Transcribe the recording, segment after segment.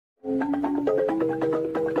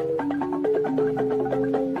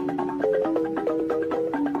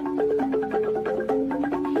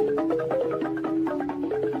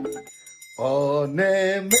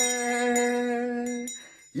Oneme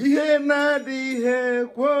ihe na-adịghị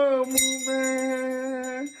ekwe omume,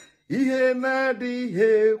 ihe na-adịghị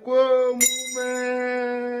ekwe omume,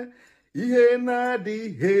 ihe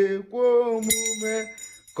na-adịghị ekwe omume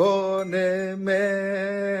ka ọ na-eme.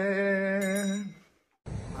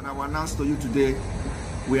 And I will announce to you today,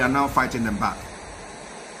 we are now fighting them back.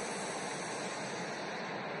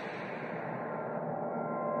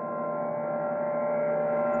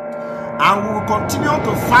 And we will continue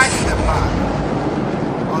to fight them back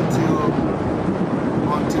until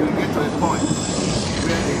we get to a point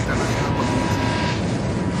where the international community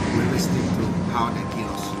will listen to how they kill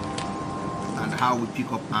us and how we pick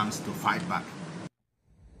up arms to fight back.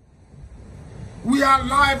 We are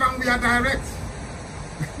live and we are direct.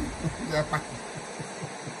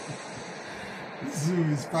 Zoo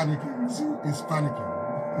is panicking. Zoo is panicking.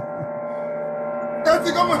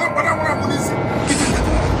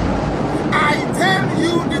 I tell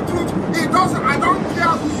you the truth. It doesn't. I don't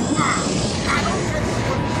care who you are. I don't care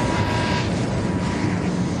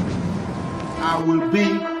who you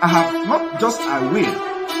are. I have not just I will.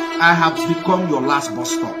 I have become your last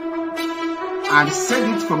bus stop. And said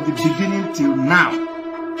it from the beginning till now.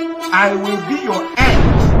 I will be your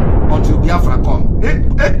end until Biafra come.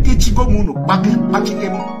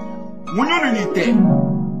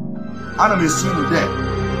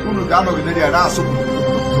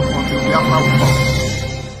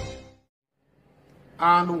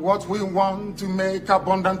 And what we want to make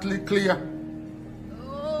abundantly clear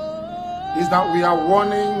is that we are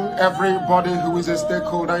warning everybody who is a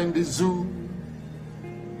stakeholder in the zoo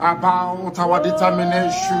about our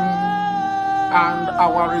determination and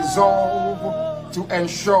our resolve to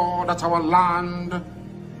ensure that our land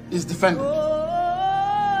is defended.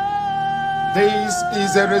 This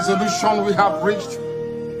is a resolution we have reached,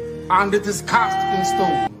 and it is cast in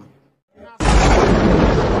stone.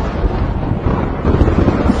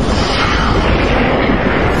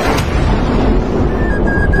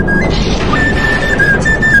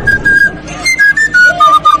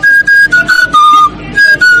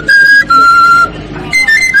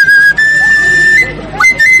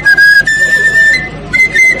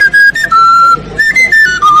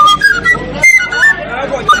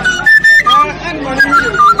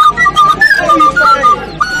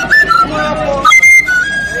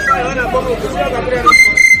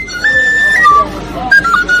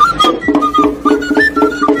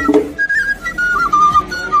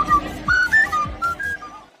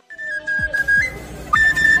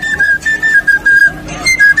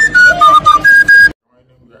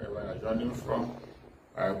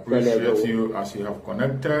 I appreciate you as you have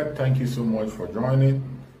connected. Thank you so much for joining.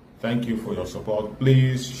 Thank you for your support.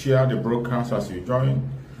 Please share the broadcast as you join.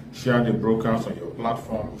 Share the broadcast on your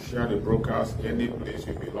platform. Share the broadcast any place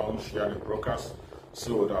you belong. Share the broadcast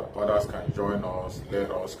so that others can join us.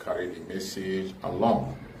 Let us carry the message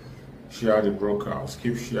along. Share the broadcast.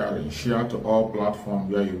 Keep sharing. Share to all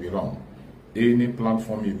platforms where you belong. Any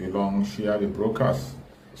platform you belong, share the broadcast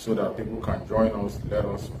so that people can join us. Let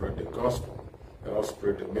us spread the gospel. Let us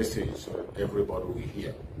spread the message so that everybody will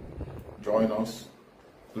hear. Join us.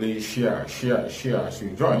 Please share as you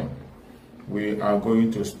join. We are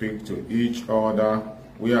going to speak to each other.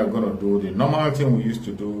 We are going to do the normal thing we used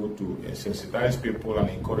to do to sensitize people and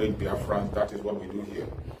encourage Biafrans. That is what we do here.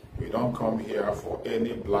 We don't come here for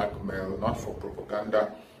any blackmail, not for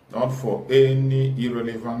propaganda, not for any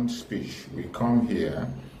irrelevant speech. We come here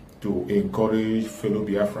to encourage fellow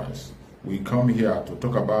Biafrans. We come here to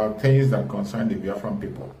talk about things that concern the Biafran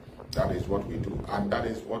people. That is what we do, and that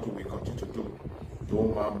is what we continue to do. No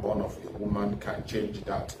man born of a woman can change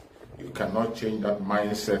that. You cannot change that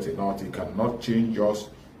mindset enough. You cannot change yours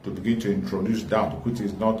to begin to introduce that which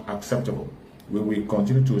is not acceptable. We will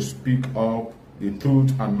continue to speak up the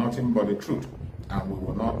truth and nothing but the truth, and we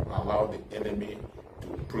will not allow the enemy to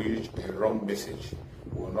preach a wrong message.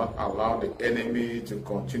 We will not allow the enemy to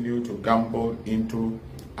continue to gamble into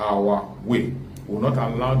our way. We will not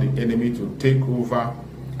allow the enemy to take over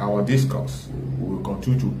our discourse. We will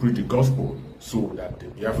continue to preach the gospel so that the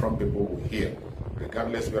Biafran people will hear.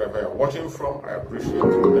 Regardless wherever you're watching from, I appreciate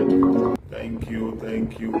you. Thank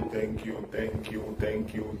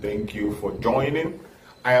you for joining.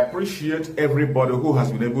 I appreciate everybody who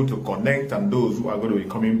has been able to connect and those who are going to be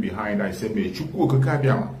coming behind. I say, may Chukwu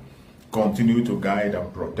continue to guide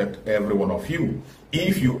and protect every one of you.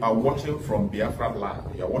 If you are watching from Biafra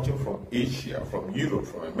land, you are watching from Asia, from Europe,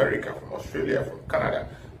 from America, from Australia, from Canada,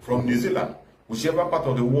 from New Zealand, Whichever part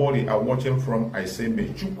of the world you are watching from, I say, may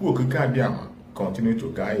Chukwu Okike Abiama continue to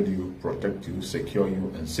guide you, protect you, secure you,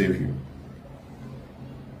 and save you.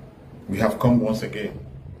 We have come once again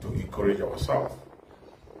to encourage ourselves.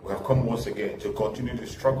 We have come once again to continue to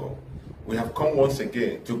struggle. We have come once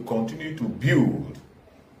again to continue to build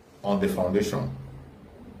on the foundation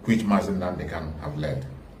which Mazi Nnamdi Kanu have led.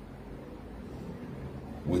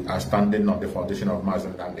 We are standing on the foundation of Mazi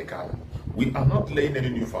Nnamdi Kanu. We are not laying any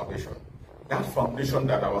new foundation. That foundation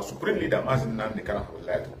that our supreme leader Mazi Nnamdi Kanu have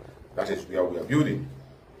led, that is where we are building.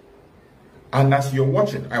 And as you're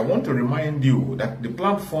watching, I want to remind you that the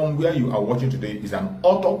platform where you are watching today is an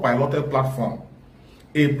autopiloted platform.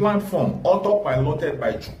 A platform autopiloted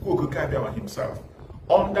by Chukwu Okike Abiama himself,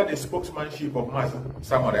 under the spokesmanship of Mazi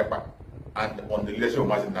Samuel Ekpa and on the leadership of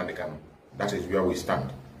Mazi Nnamdi Kanu. That is where we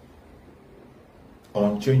stand.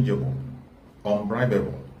 Unchangeable,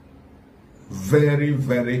 unbribable, very,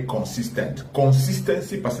 very consistent.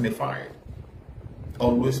 Consistency personified.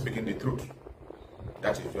 Always speaking the truth.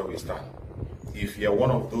 That is where we stand. If you're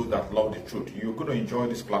one of those that love the truth, you're going to enjoy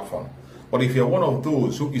this platform. But if you're one of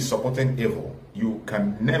those who is supporting evil, you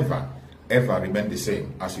can never, ever remain the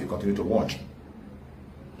same as you continue to watch.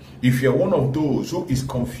 If you're one of those who is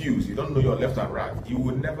confused, you don't know your left and right, you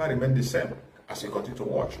will never remain the same as you continue to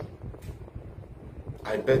watch.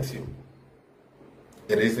 I bet you,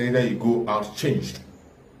 it is either you go out changed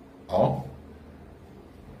or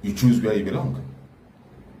you choose where you belong.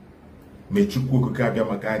 May Chukwu Okike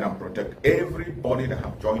Abiama guide and protect everybody that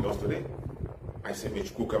have joined us today. I say, may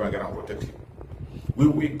Chukwu Okike Abiama guide and protect you. We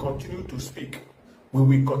will continue to speak. We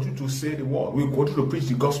will continue to say the word. We will continue to preach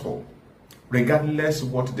the gospel. Regardless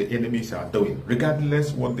what the enemies are doing,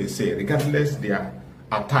 regardless what they say, regardless their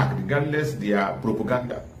attack, regardless their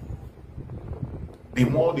propaganda. The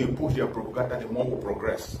more they push their propaganda, the more we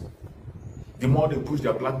progress. The more they push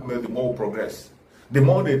their blackmail, the more we progress. The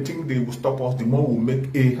more they think they will stop us, the more we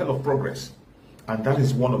make a hell of progress. And that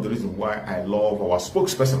is one of the reasons why I love our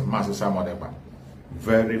spokesperson, Mazi Samuel Ekpa.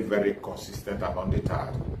 Very, very consistent and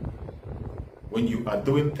undeterred. When you are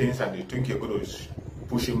doing things and you think you're going to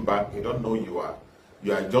push him back, you don't know you are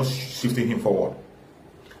just shifting him forward.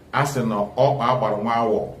 As an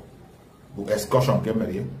excursion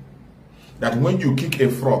came that when you kick a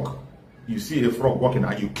frog, you see a frog walking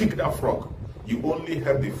and you kick that frog, you only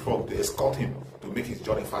help the frog to escort him to make his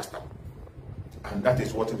journey faster. And that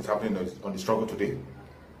is what is happening on the struggle today.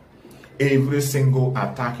 Every single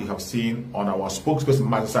attack you have seen on our spokesperson,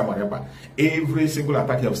 Mazi Samuel Ekpa, every single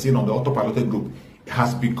attack you have seen on the autopiloted group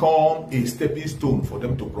has become a stepping stone for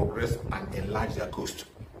them to progress and enlarge their coast.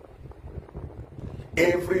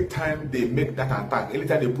 Every time they make that attack, every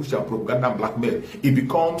time they push their propaganda and blackmail, it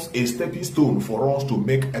becomes a stepping stone for us to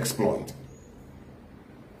make exploit.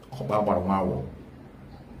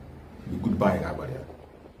 Goodbye, everybody.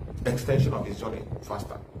 Extension of his journey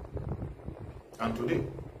faster. And today,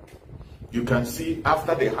 you can see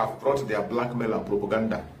after they have brought their blackmail and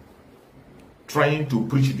propaganda, trying to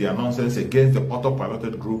preach their nonsense against the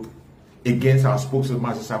autopiloted group, against our spokesman,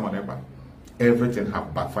 Mazi Samuel Ekpa, everything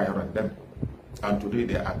have backfired on them. And today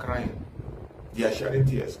they are crying. They are shedding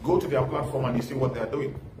tears. Go to their platform and you see what they are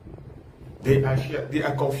doing. They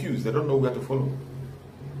are confused. They don't know where to follow.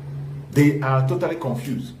 They are totally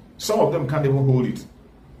confused. Some of them can't even hold it.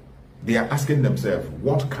 They are asking themselves,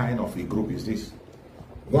 what kind of a group is this?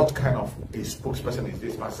 What kind of a spokesperson is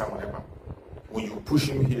this, Mazi Samuel Ekpa? When you push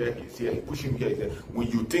him here, he's here. You push him here, he's here. When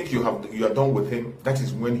you think you are done with him, that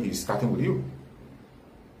is when he's starting with you.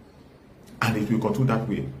 And it will continue that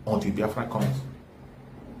way until Biafra comes.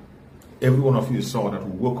 Every one of you saw that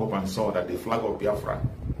we woke up and saw that the flag of Biafra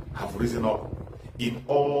have risen up in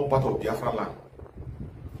all parts of Biafra land.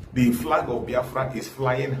 The flag of Biafra is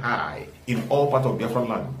flying high in all parts of Biafra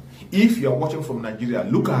land. If you are watching from Nigeria,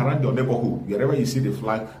 look around your neighborhood. Wherever you see the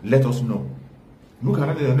flag, let us know. Look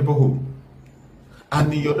around your neighborhood.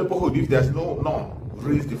 And in your neighborhood, if there's none,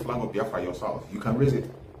 raise the flag of Biafra yourself. You can raise it.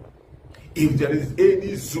 If there is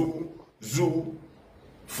any zoo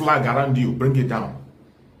flag around you, bring it down.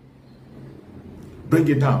 Bring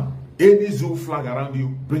it down. Any zoo flag around you,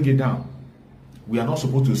 bring it down. We are not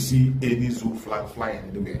supposed to see any zoo flag flying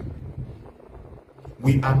anywhere.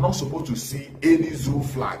 We are not supposed to see any zoo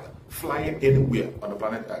flag flying anywhere on the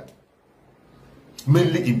planet Earth.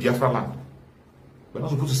 Mainly in Biafra land. We're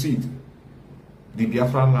not supposed to see it. The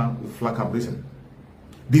Biafra land flag have risen.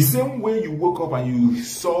 The same way you woke up and you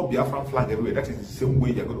saw Biafran flag everywhere, that is the same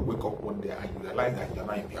way you're going to wake up one day and you realize that you're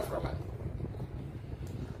not in Biafra land.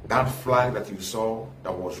 That flag that you saw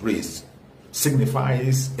that was raised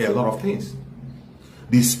signifies a lot of things.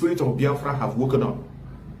 The spirit of Biafra have woken up.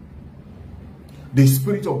 The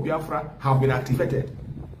spirit of Biafra have been activated.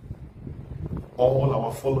 All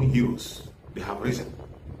our fallen heroes, they have risen,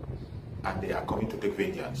 and they are coming to take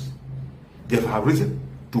vengeance. They have risen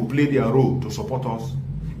to play their role to support us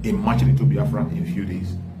in marching into Biafra in a few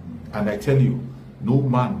days. And I tell you, no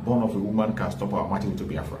man born of a woman can stop our marching into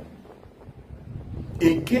Biafra.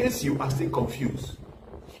 In case you are still confused,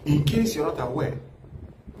 in case you're not aware,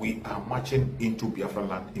 we are marching into Biafra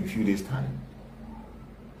land in a few days' time.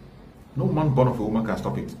 No man born of a woman can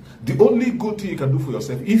stop it. The only good thing you can do for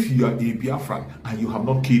yourself, if you are a Biafran and you have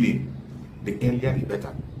not killed him, the earlier the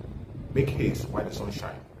better. Make haste while the sun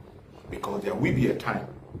shines. Because there will be a time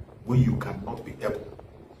when you cannot be able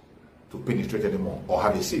to penetrate anymore or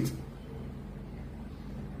have a seat.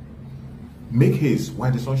 Make haste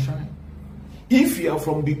while the sun shines. If you are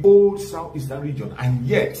from the old southeastern region and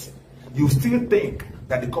yet you still think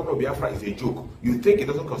that the coming of Biafra is a joke, you think it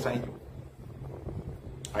doesn't concern you,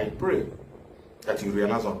 I pray that you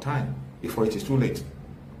realize on time before it is too late.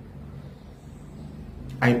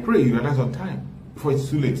 I pray you realize on time before it's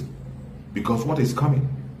too late. Because what is coming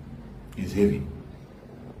is heavy.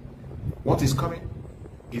 What is coming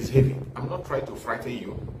is heavy. I'm not trying to frighten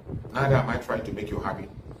you. Neither am I trying to make you happy.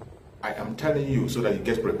 I am telling you so that you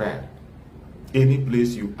get prepared. Any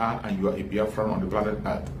place you are and you are a Biafran on the planet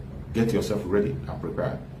Earth, get yourself ready and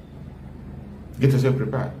prepared. Get yourself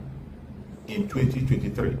prepared. In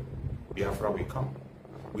 2023, Biafra will come.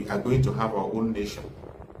 We are going to have our own nation.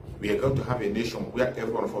 We are going to have a nation where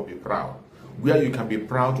everyone of us will be proud. Where you can be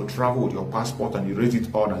proud to travel with your passport and you raise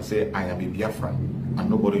it on and say, I am a Biafran, and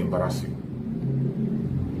nobody embarrass you.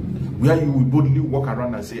 Where you will boldly walk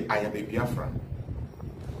around and say, I am a Biafran.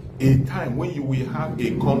 A time when you will have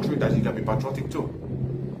a country that you can be patriotic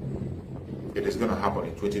to. It is going to happen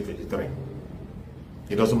in 2023.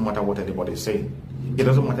 It doesn't matter what anybody is saying. It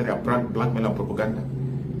doesn't matter their blackmail and propaganda.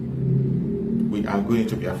 We are going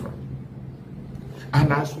to Biafra.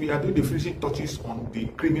 And as we are doing the finishing touches on the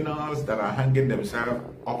criminals that are hanging themselves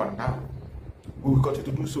up and down, we will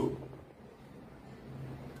continue to do so.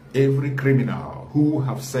 Every criminal who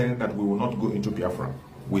have said that we will not go into Biafra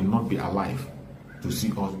will not be alive to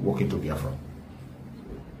see us walk into Biafra.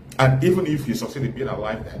 And even if you succeed in being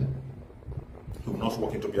alive then, he will not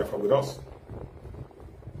walk into Biafra with us.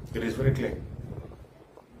 It is very clear.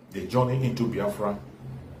 The journey into Biafra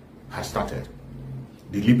has started.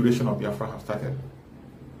 The liberation of Biafra has started.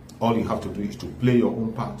 All you have to do is to play your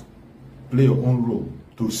own part, play your own role,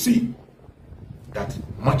 to see that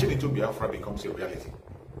marching into Biafra becomes a reality.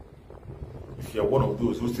 If you are one of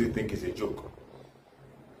those who still think it's a joke,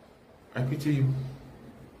 I pity you.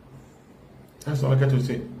 That's all I got to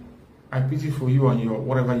say. I pity for you and your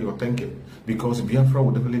whatever you're thinking, because Biafra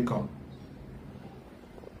will definitely come.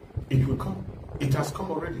 It will come. It has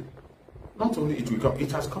come already. Not only it will come,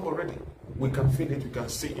 it has come already. We can feel it, we can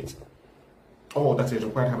see it. All that is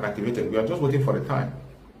required have been activated. We are just waiting for the time.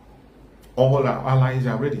 All our allies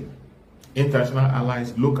are ready. International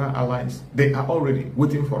allies, local allies, they are already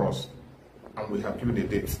waiting for us. And we have given a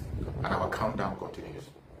date, and our countdown continues.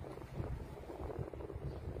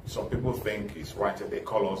 Some people think it's right that they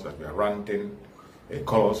call us that we are ranting, they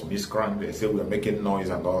call us miscreant, they say we are making noise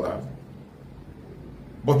and all that.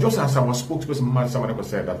 But just as our spokesperson Madam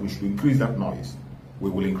said that we should increase that noise, we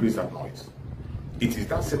will increase that noise. It is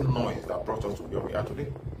that same noise that brought us to where we are today.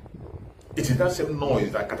 It is that same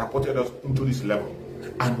noise that catapulted us into this level,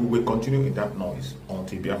 and we will continue in that noise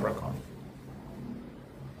until Biafra comes.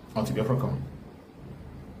 Until Biafra comes.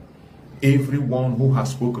 Everyone who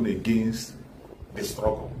has spoken against the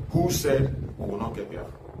struggle, who said we will not get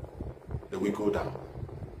Biafra, they will go down.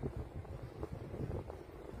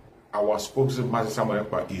 Our spokesman,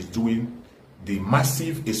 is doing the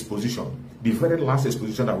massive exposition, the very last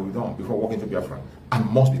exposition that we've done before walking to Biafra, and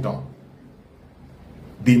must be done.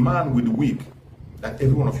 The man with the wig that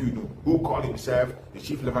every one of you know, who called himself the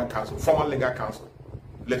chief legal counsel, former legal counsel,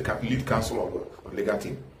 lead counsel of the legal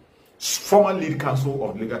team, former lead counsel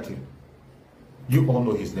of the legal team. You all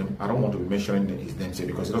know his name. I don't want to be mentioning his name here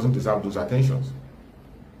because he doesn't deserve those attentions.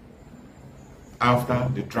 After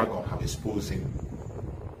the dragon have exposed him,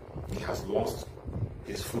 he has lost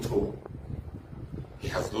his foothold. He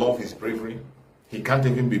has lost his bravery. He can't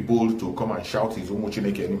even be bold to come and shout his own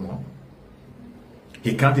Chineke anymore.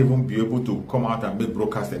 He can't even be able to come out and make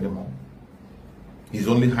broadcast anymore. He's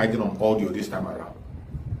only hiding on audio this time around.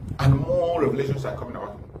 And more revelations are coming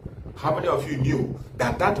out. How many of you knew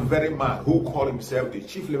that that very man who called himself the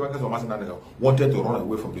chief legal counsel of Masinandeka wanted to run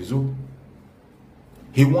away from the zoo?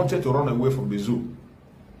 He wanted to run away from the zoo.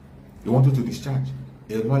 He wanted to discharge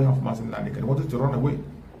a lawyer of Masinandeka. He wanted to run away.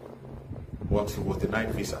 But he was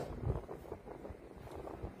denied visa.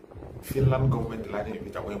 Finland government denied him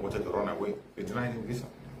visa when he wanted to run away. They denied him visa.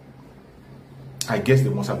 I guess they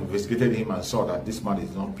must have investigated him and saw that this man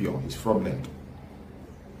is not pure, he's fraudulent.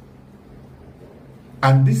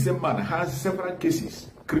 And this same man has several cases,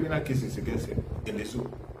 criminal cases against him in the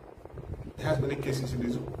zoo. He has many cases in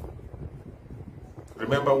the zoo.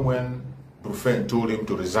 Remember when Biafran told him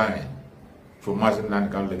to resign from Mazen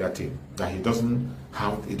Nandekan legal team, that he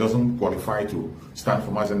doesn't qualify to stand for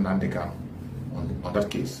Mazen Nandekan on that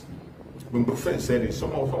case. When Biafran said it,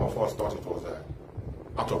 some of us thought it was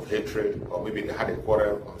out of hatred, or maybe they had a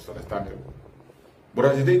quarrel or misunderstanding. But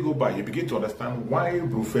as the day go by, you begin to understand why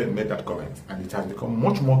Biafran made that comment, and it has become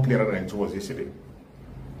much more clearer than it was yesterday.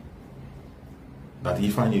 That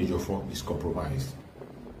Ifeanyi Ejiofor is compromised.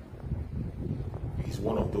 He's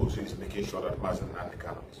one of those who is making sure that Mazen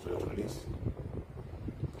Nandekan is released.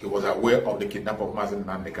 He was aware of the kidnap of Mazen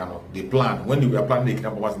Nandekan, the plan. When they were planning the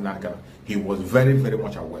kidnap of Mazen Nandekan, he was very, very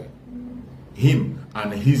much aware. Him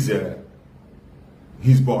and his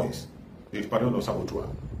boys, the Padon of Sabotua,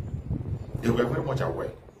 they were very much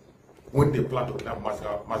aware. When they planned to kidnap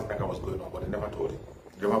Mazen Nandekan was going on, but they never told him.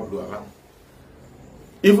 They never blew alarm.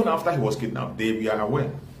 Even after he was kidnapped, they were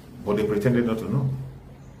aware, but they pretended not to know.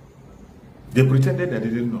 They pretended that they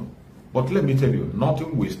didn't know. But let me tell you,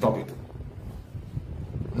 nothing will stop it.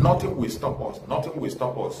 Nothing will stop us. Nothing will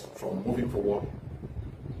stop us from moving forward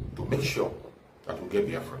to make sure that we get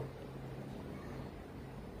Biafra.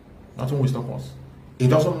 Nothing will stop us. It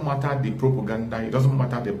doesn't matter the propaganda, it doesn't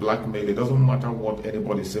matter the blackmail, it doesn't matter what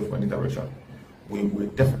anybody says for any direction. We will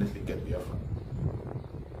definitely get Biafra.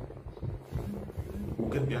 We'll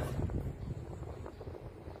get Biafra.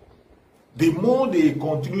 The more they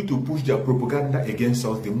continue to push their propaganda against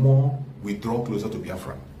us, the more we draw closer to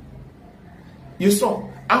Biafra. You saw,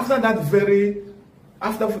 after that very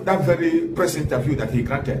press interview that he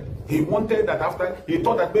granted, he wanted that he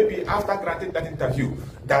thought that maybe after granting that interview,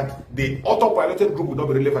 that the autopiloted group would not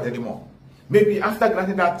be relevant anymore. Maybe after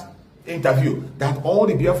granting that interview, that all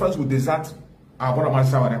the Biafrans would desert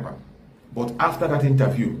Aboramansa. But after that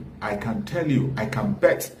interview, I can tell you, I can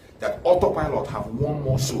bet that autopilot have won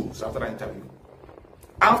more souls after that interview.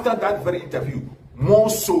 After that very interview, more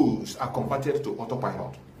souls are converted to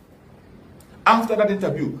autopilot. After that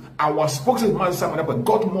interview, our spokesman Samuel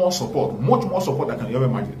got more support, much more support than you ever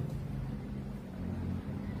imagine.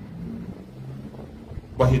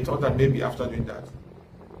 But he thought that maybe after doing that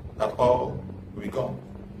all will be gone.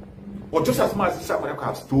 But just as much as Samuel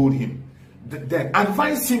has told him, then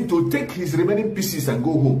advised him to take his remaining pieces and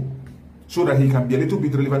go home, so that he can be a little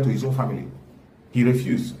bit relevant to his own family. He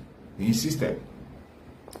refused. He insisted.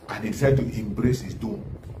 And he decided to embrace his doom.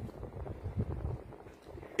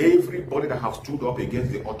 Everybody that have stood up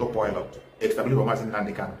against the autopilot, established by Mazen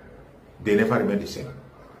Nandekan, they never remain the same.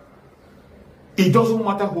 It doesn't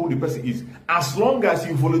matter who the person is. As long as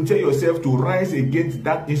you volunteer yourself to rise against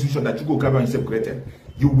that institution that Chukwu Okaba himself created,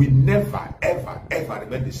 you will never, ever, ever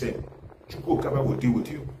remain the same. Chukwu Okaba will deal with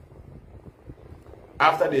you.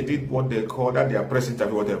 After they did what they call that their press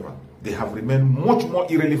interview, whatever, they have remained much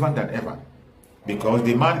more irrelevant than ever. Because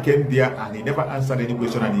the man came there and he never answered any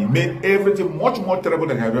question, and he made everything much more terrible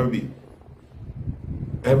than it had ever been.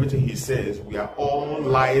 Everything he says, we are all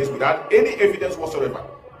lies without any evidence whatsoever.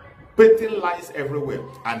 Painting lies everywhere.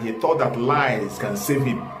 And he thought that lies can save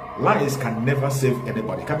him. Lies can never save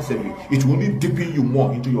anybody. It can't save you. It will only deepen you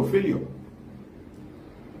more into your failure.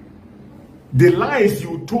 The lies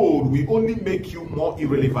you told will only make you more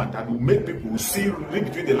irrelevant and will make people see, read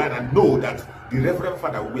between the line and know that the Reverend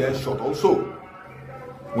Father wears short also.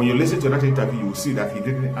 When you listen to that interview, you will see that he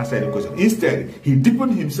didn't answer any question. Instead, he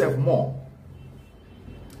deepened himself more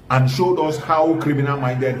and showed us how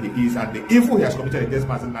criminal-minded he is and the evil he has committed against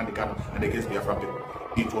Mazen Nandekan and against Biafra people.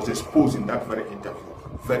 It was exposed in that very interview.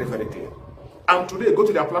 Very, very clear. And today, go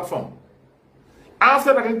to their platform.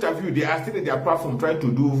 After that interview, they are still in their platform trying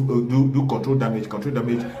to do control damage.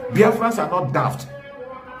 Biafrans are not daft.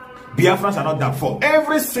 Biafrans are not daft. For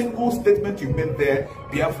every single statement you made there,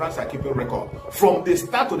 Biafrans are keeping record. From the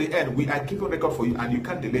start to the end, we are keeping record for you, and you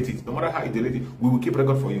can't delete it. No matter how you delete it, we will keep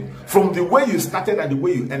record for you. From the way you started and the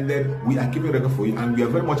way you ended, we are keeping record for you, and we are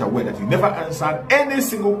very much aware that you never answered any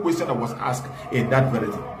single question that was asked in that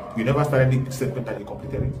very thing. You never started the statement and you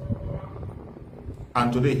completed it.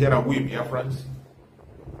 And today, here are we, Biafrans.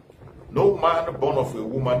 No man born of a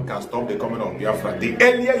woman can stop the coming of Biafra. The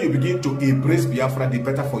earlier you begin to embrace Biafra, the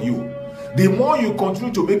better for you. The more you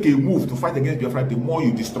continue to make a move to fight against Biafra, the more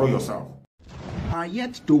you destroy yourself. Are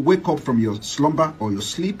yet to wake up from your slumber or your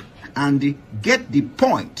sleep and get the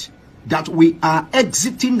point that we are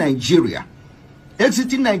exiting Nigeria.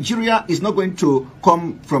 Exiting Nigeria is not going to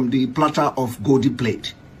come from the platter of golden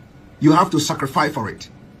plate. You have to sacrifice for it.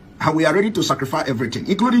 And we are ready to sacrifice everything,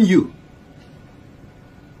 including you,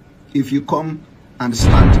 if you come and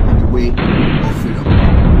stand in the way of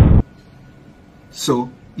freedom. So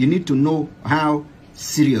you need to know how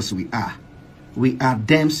serious we are. We are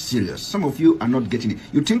damn serious. Some of you are not getting it.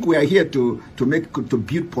 You think we are here to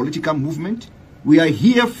build political movement? We are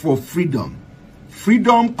here for freedom.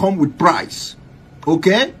 Freedom comes with price.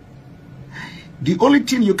 Okay? The only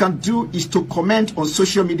thing you can do is to comment on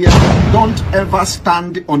social media. Don't ever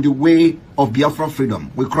stand on the way of Biafra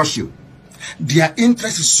freedom. We'll crush you. Their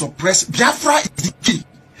interest is suppressed. Biafra is the key.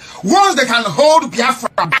 Once they can hold Biafra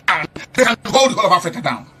down, they can hold all of Africa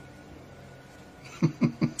down.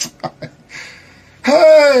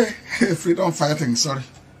 Hey, freedom fighting, sorry.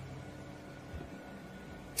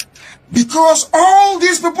 Because all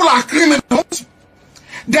these people are criminals.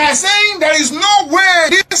 They are saying there is no way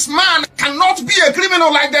this man cannot be a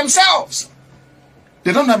criminal like themselves.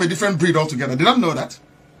 They don't have a different breed altogether. They don't know that.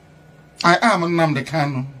 I am Nnamdi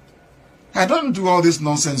Kanu. I don't do all this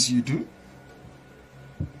nonsense you do.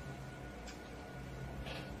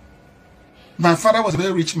 My father was a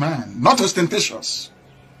very rich man, not ostentatious.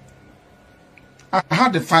 I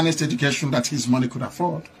had the finest education that his money could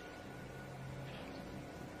afford.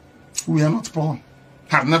 We are not poor.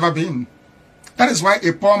 Have never been. That is why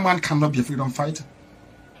a poor man cannot be a freedom fighter.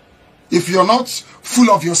 If you're not full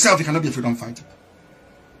of yourself, you cannot be a freedom fighter.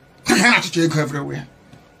 You have to go everywhere.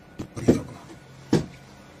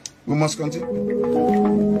 We must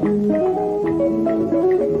continue.